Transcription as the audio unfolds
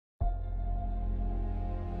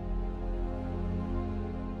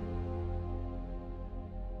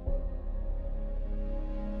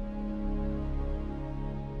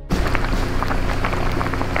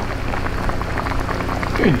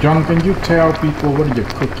Okay, John, can you tell people what you're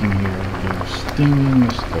cooking here? You're steaming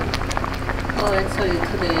the stove. Oh, actually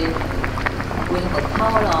today we have a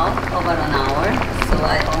power off about an hour, so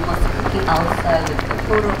I almost cooking outside with the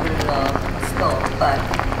portable stove, but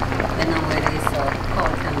when I'm ready, so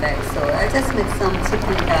power come back. So I just make some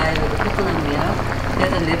chicken thigh with coconut milk.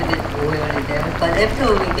 There's a little bit oil in there, but after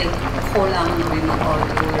we get cold, I'm gonna remove all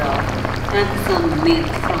the oil off. And put some meat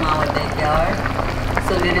from our backyard,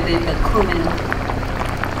 so a little bit of cumin,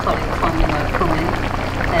 call it cumin or cumin,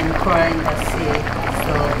 and coriander seed.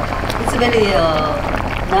 So it's very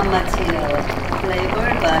not much flavor,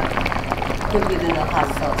 but good with the hot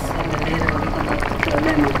sauce. And then later we're gonna put the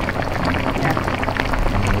lemon. Yeah.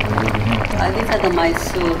 These are my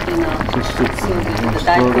soup, the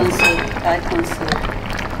daikon soup.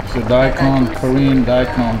 It's a daikon, Korean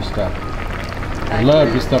daikon stuff. I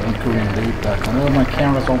love this stuff in Korean. They eat daikon. Oh, my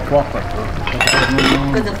camera's on focus.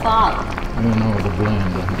 With the fog. I don't know the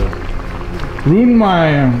blend. Ruin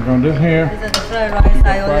my this here. This is the fried rice.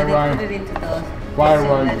 I already put it into the fried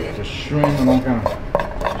rice, the shrimp and all kind of.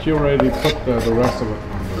 She already put the rest of it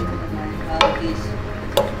on there.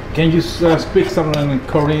 Can you speak something in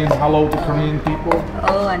Korean? Hello to Korean people.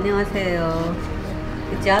 Oh, 안녕하세요.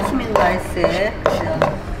 jasmine rice에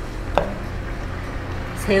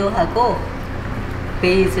새우하고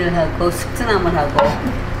베이즐하고 숙주나물하고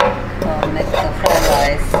next fried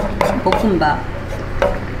rice, 볶음밥.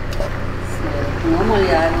 So normally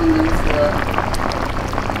I don't use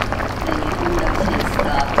any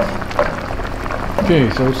stuff. Okay,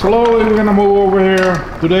 so slowly we're gonna move over here.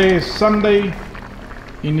 Today is Sunday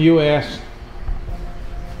in the U.S.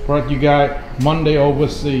 But you got Monday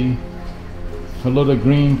overseas. A little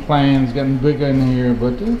green plants getting bigger in here,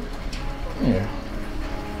 but yeah.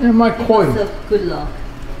 Yeah, my koi. It's a good luck.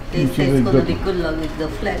 They say it's going to be good luck with the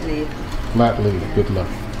flat leaf. Flat leaf, good luck.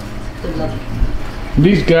 Good luck.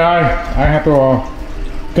 These guys, I have to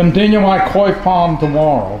continue my koi pond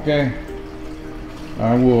tomorrow, okay?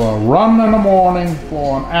 I will run in the morning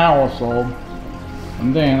for an hour or so,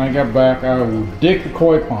 and then I get back, I will dig the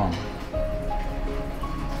koi pond.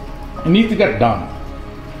 It needs to get done.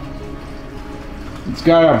 It's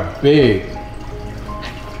got big.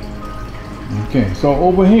 Okay, so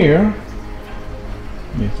over here,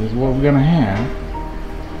 this is what we're gonna have.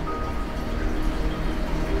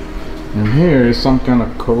 And here is some kind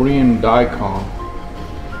of Korean daikon.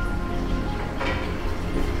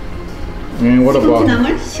 And what about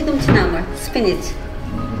Sigumchi Namul, spinach.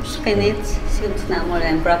 Spinach, Sigumchi Namul,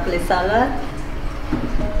 and broccoli salad.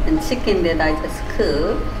 And chicken that I just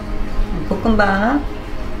cooked. 볶음밥.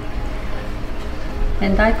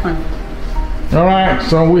 And daikon. All right,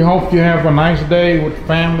 so we hope you have a nice day with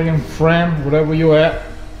family and friends, whatever you're at.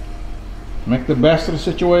 Make the best of the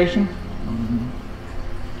situation.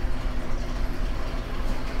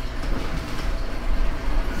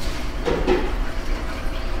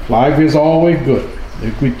 Life is always good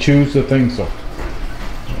if we choose to think so.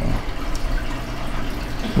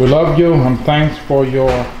 We love you and thanks for your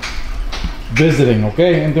visiting,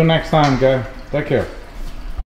 okay? Until next time, guys. Take care.